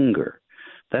anger,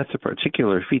 that's a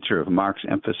particular feature of Mark's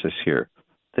emphasis here,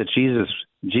 that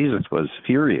Jesus was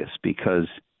furious because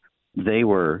they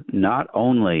were not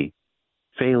only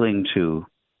failing to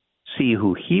see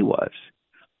who he was,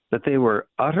 but they were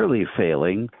utterly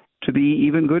failing to be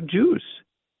even good Jews.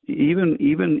 Even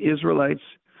Israelites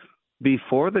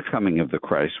before the coming of the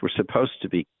Christ were supposed to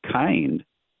be kind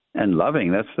and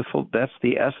loving. That's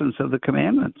the essence of the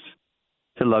commandments,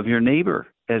 to love your neighbor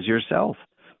as yourself.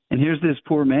 And here's this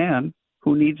poor man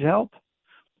who needs help.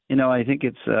 I think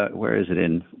it's where is it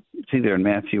in? It's either in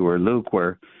Matthew or Luke,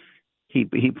 where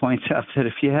he points out that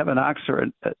if you have an ox or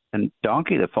a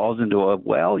donkey that falls into a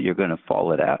well, you're going to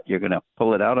fall it out. You're going to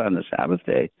pull it out on the Sabbath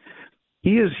day.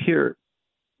 He is here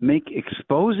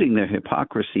exposing their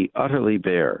hypocrisy utterly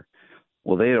bare.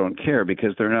 Well, they don't care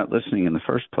because they're not listening in the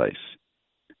first place.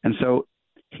 And so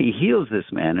he heals this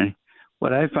man. And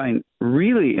what I find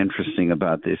really interesting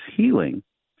about this healing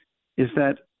is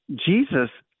that Jesus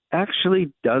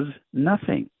actually does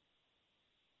nothing.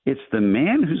 It's the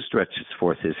man who stretches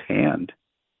forth his hand,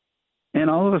 and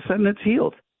all of a sudden it's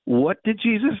healed. What did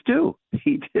Jesus do?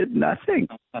 He did nothing.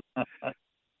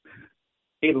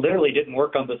 He literally didn't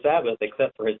work on the Sabbath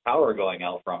except for his power going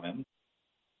out from him.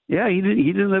 Yeah, he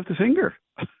didn't lift a finger.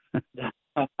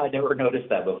 I never noticed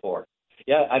that before.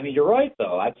 Yeah, I mean, you're right,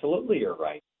 though. Absolutely, you're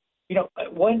right.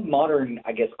 One modern,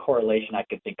 I guess, correlation I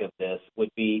could think of this would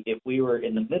be if we were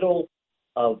in the middle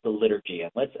of the liturgy,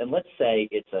 and let's say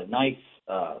it's a nice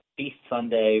feast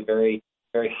Sunday, very,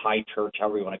 very high church,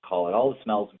 however you want to call it. All the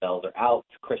smells and bells are out,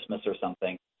 Christmas or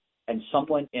something, and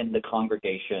someone in the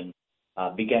congregation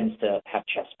begins to have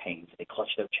chest pains. They clutch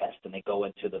their chest and they go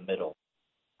into the middle.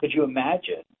 Could you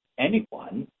imagine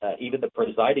anyone, even the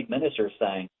presiding minister,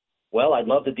 saying, "Well, I'd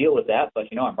love to deal with that, but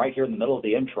I'm right here in the middle of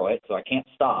the introit, so I can't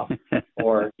stop."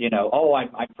 Or,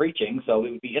 I'm preaching, so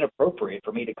it would be inappropriate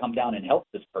for me to come down and help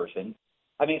this person.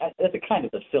 I mean, that's a kind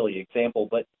of a silly example,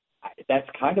 but that's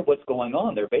kind of what's going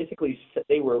on. They're basically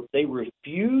they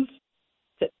refused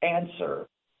to answer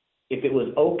if it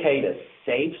was okay to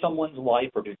save someone's life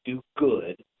or to do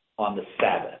good on the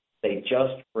Sabbath. They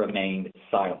just remained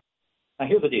silent. Now,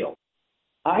 here's the deal.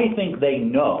 I think they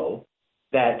know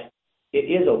that it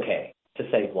is okay to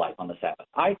save life on the Sabbath.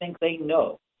 I think they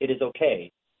know it is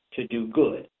okay to do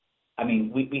good. I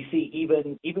mean, we see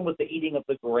even with the eating of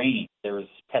the grain, there's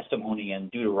testimony in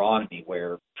Deuteronomy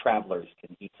where travelers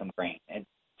can eat some grain. And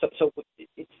so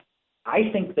I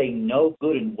think they know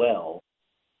good and well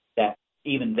that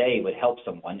even they would help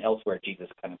someone. Elsewhere, Jesus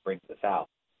kind of brings this out.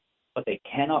 But they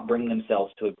cannot bring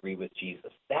themselves to agree with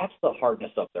Jesus. That's the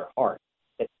hardness of their heart,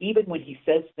 that even when he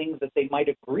says things that they might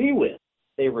agree with,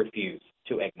 they refuse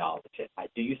to acknowledge it.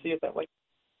 Do you see it that way?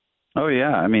 Oh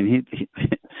yeah, I mean,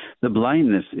 the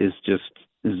blindness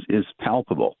is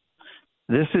palpable.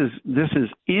 This is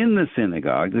in the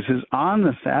synagogue. This is on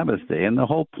the Sabbath day, and the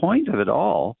whole point of it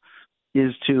all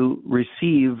is to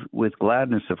receive with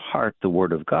gladness of heart the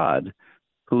word of God,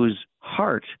 whose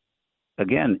heart,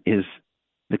 again, is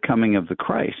the coming of the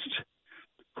Christ,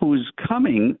 whose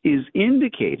coming is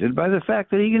indicated by the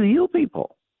fact that he can heal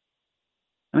people.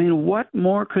 I mean, what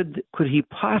more could he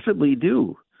possibly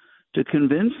do to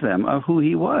convince them of who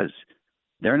he was?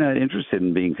 They're not interested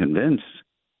in being convinced.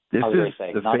 This is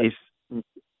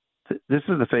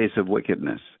the face of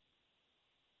wickedness.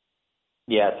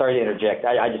 Yeah, sorry to interject.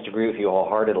 I just agree with you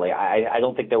wholeheartedly. I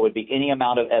don't think there would be any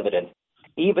amount of evidence.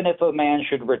 Even if a man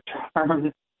should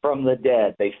return from the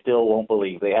dead, they still won't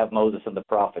believe. They have Moses and the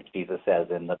prophets, Jesus says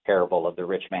in the parable of the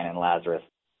rich man and Lazarus.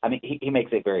 I mean, he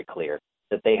makes it very clear.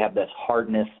 that they have this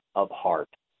hardness of heart.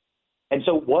 And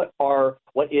so what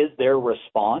is their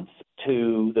response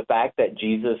to the fact that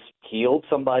Jesus healed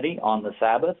somebody on the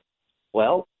Sabbath?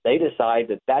 Well, they decide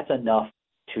that that's enough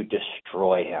to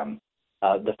destroy him.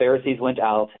 The Pharisees went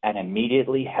out and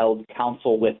immediately held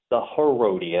counsel with the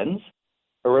Herodians.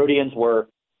 Herodians were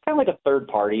kind of like a third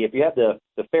party. If you have the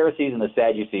Pharisees and the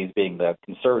Sadducees being the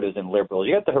conservatives and liberals,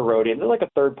 you have the Herodians. They're like a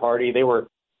third party. They were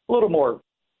a little more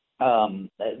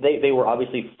they were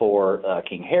obviously for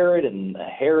King Herod and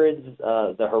Herod's,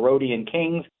 the Herodian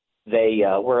kings. They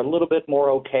were a little bit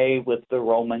more okay with the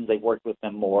Romans. They worked with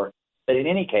them more. But in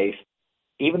any case,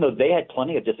 even though they had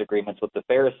plenty of disagreements with the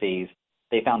Pharisees,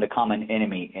 they found a common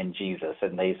enemy in Jesus.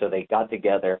 And so they got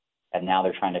together, and now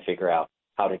they're trying to figure out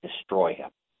how to destroy him.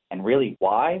 And really,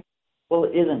 why? Well,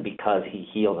 it isn't because he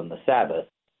healed on the Sabbath.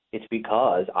 It's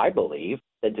because I believe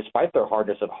that despite their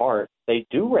hardness of heart, they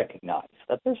do recognize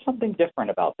that there's something different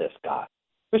about this guy.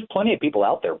 There's plenty of people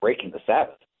out there breaking the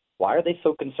Sabbath. Why are they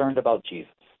so concerned about Jesus?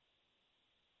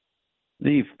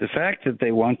 The fact that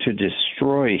they want to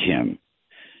destroy him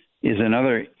is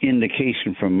another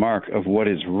indication from Mark of what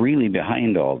is really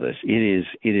behind all this. It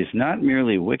is not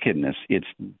merely wickedness; it's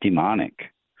demonic.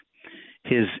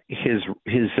 His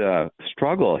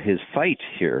struggle, his fight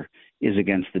here is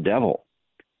against the devil,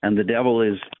 and the devil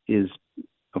is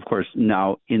of course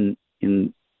now in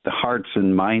the hearts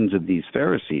and minds of these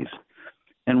Pharisees.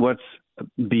 And what's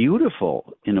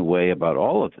beautiful in a way about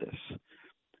all of this,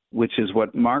 which is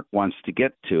what Mark wants to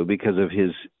get to because of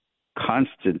his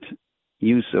constant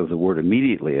use of the word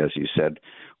immediately, as you said,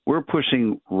 we're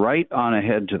pushing right on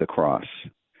ahead to the cross.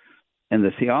 And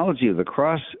the theology of the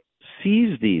cross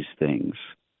sees these things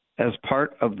as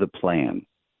part of the plan,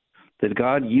 that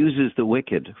God uses the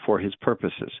wicked for his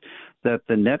purposes, that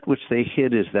the net which they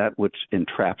hid is that which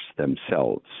entraps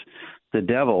themselves. The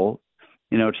devil,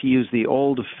 to use the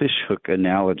old fishhook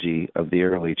analogy of the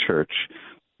early church,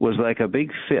 was like a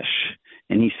big fish,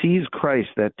 and he sees Christ,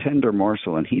 that tender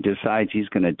morsel, and he decides he's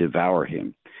going to devour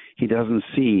him. He doesn't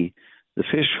see the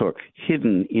fishhook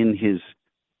hidden in his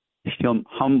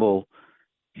humble,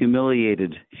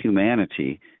 humiliated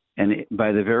humanity, and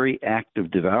by the very act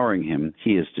of devouring him,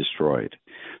 he is destroyed.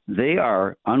 They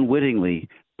are unwittingly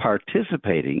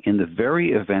participating in the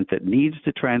very event that needs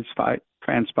to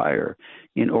transpire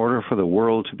in order for the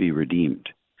world to be redeemed.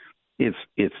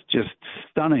 It's just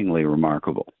stunningly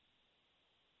remarkable.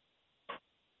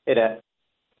 It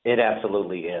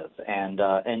absolutely is, and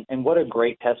what a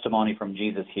great testimony from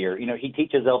Jesus here. He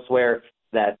teaches elsewhere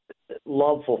that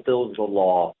love fulfills the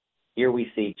law. Here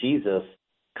we see Jesus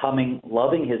coming,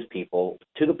 loving his people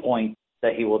to the point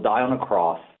that he will die on a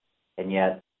cross, and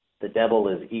yet the devil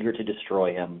is eager to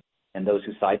destroy him, and those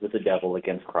who side with the devil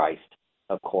against Christ,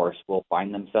 of course, will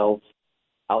find themselves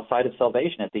outside of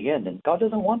salvation at the end, and God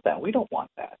doesn't want that. We don't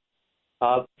want that.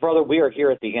 Brother, we are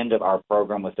here at the end of our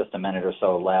program with just a minute or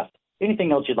so left.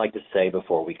 Anything else you'd like to say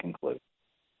before we conclude?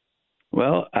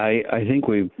 Well, I think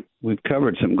we've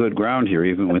covered some good ground here,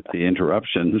 even with the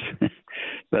interruptions.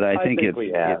 But I think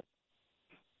we have.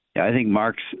 I think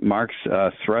Mark's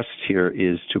thrust here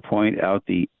is to point out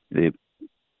the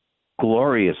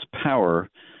glorious power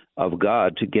of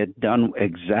God to get done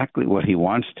exactly what he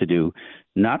wants to do,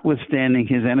 notwithstanding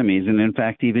his enemies, and in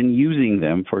fact even using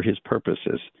them for his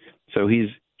purposes. So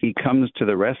he comes to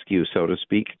the rescue, so to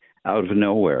speak, out of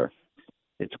nowhere.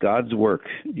 It's God's work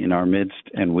in our midst,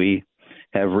 and we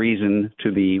have reason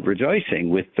to be rejoicing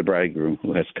with the bridegroom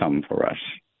who has come for us.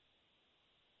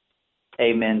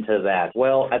 Amen to that.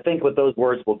 Well, I think with those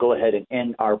words, we'll go ahead and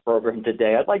end our program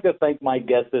today. I'd like to thank my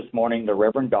guest this morning, the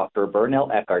Reverend Dr.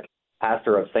 Bernell Eckhart,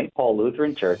 pastor of St. Paul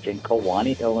Lutheran Church in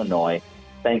Kewanee, Illinois.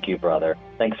 Thank you, brother.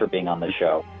 Thanks for being on the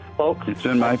show. Folks, it's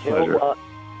been my pleasure.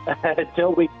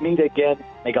 Until we meet again,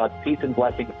 may God's peace and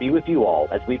blessings be with you all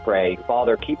as we pray,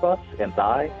 Father, keep us in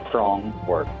thy strong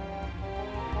word.